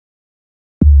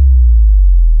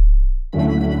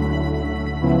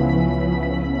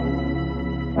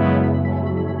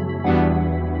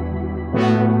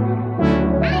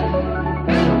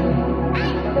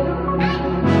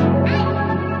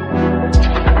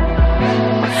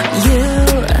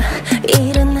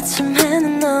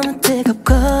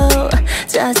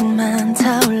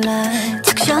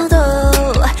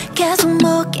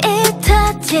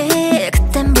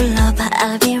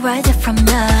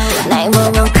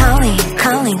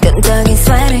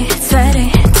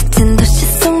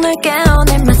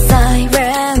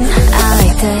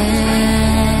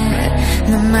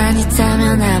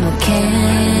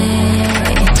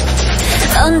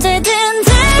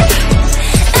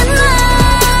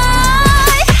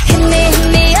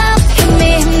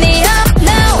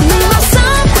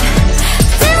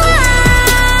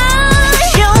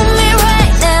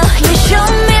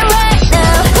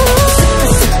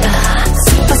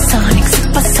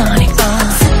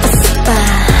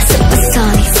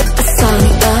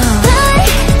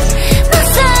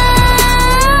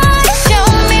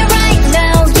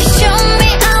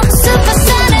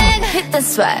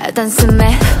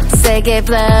단숨에 세게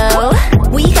blow.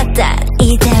 We got that.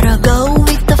 이대로 go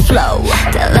with the flow.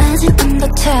 달라진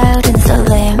온도차오른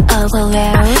설렘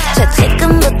overload. 자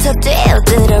지금부터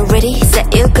뛰어들어 ready set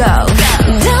you go.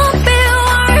 Don't be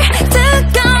worried.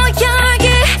 뜨거운 열기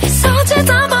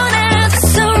서지다 보내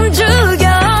숨 죽여.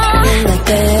 Like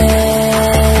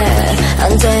that.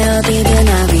 언제 어디든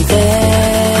I'll be there.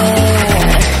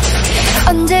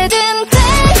 언제든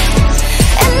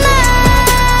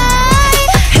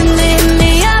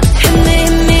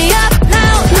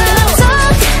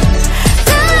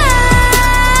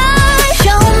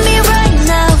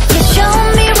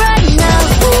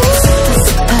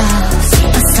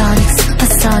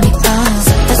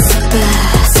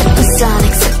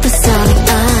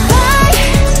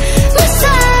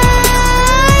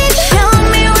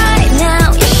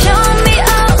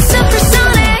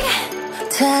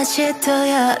다시 또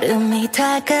여름이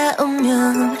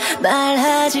다가오면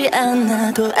말하지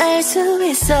않아도 알 수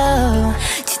있어.